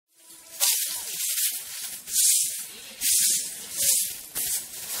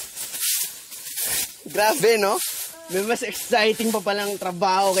Grabe, no? May mas exciting pa palang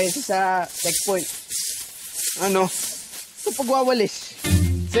trabaho kaysa sa checkpoint. Ano? Sa pagwawalis.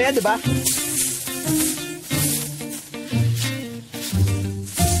 Saya, di ba?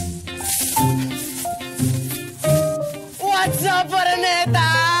 What's up,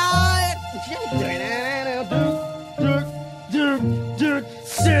 Paraneta?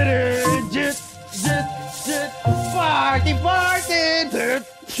 Party, party!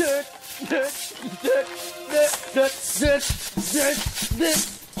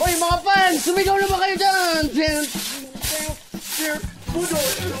 Oy, mga fans! Sumigaw na ba kayo dyan?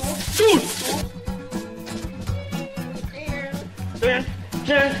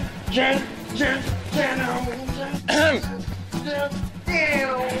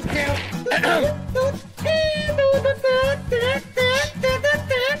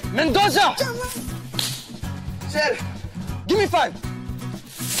 Mendoza! Sir! Give me 5!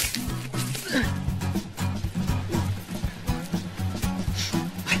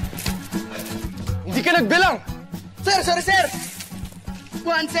 Hindi ka nagbilang! Sir, sorry, sir!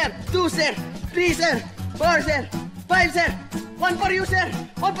 1, sir! 2, sir! 3, sir! 4, sir! 5, sir! 1 for you, sir!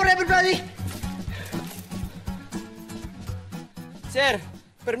 1 for everybody! Sir,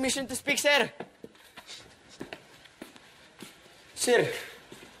 permission to speak, sir! Sir,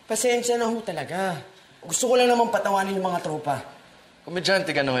 pasensya na ho talaga. Gusto ko lang naman patawanin yung mga tropa.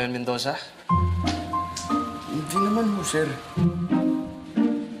 Komedyante ka na ngayon, Mendoza? Hindi naman ho, sir.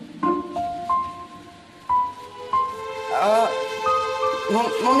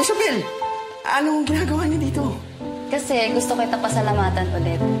 Ma'am Isabel, anong ginagawa niyo dito? Kasi gusto kita pasalamatan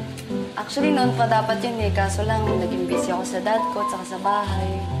ulit. Actually, noon pa dapat yun eh. Kaso lang, naging busy ako sa dad ko at saka sa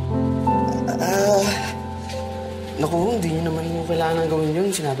bahay. Naku, hindi niyo naman mo kailangan gawin yun.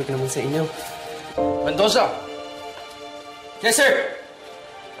 Sinabi ko naman sa inyo. Mendoza! Yes, sir!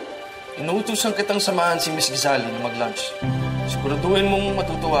 Inuutusan kitang samahan si Miss Gizali na mag-lunch. Siguraduhin mong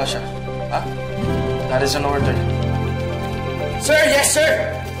matutuwa siya. Ha? That is an order. Sir, yes,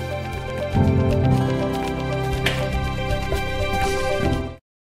 sir!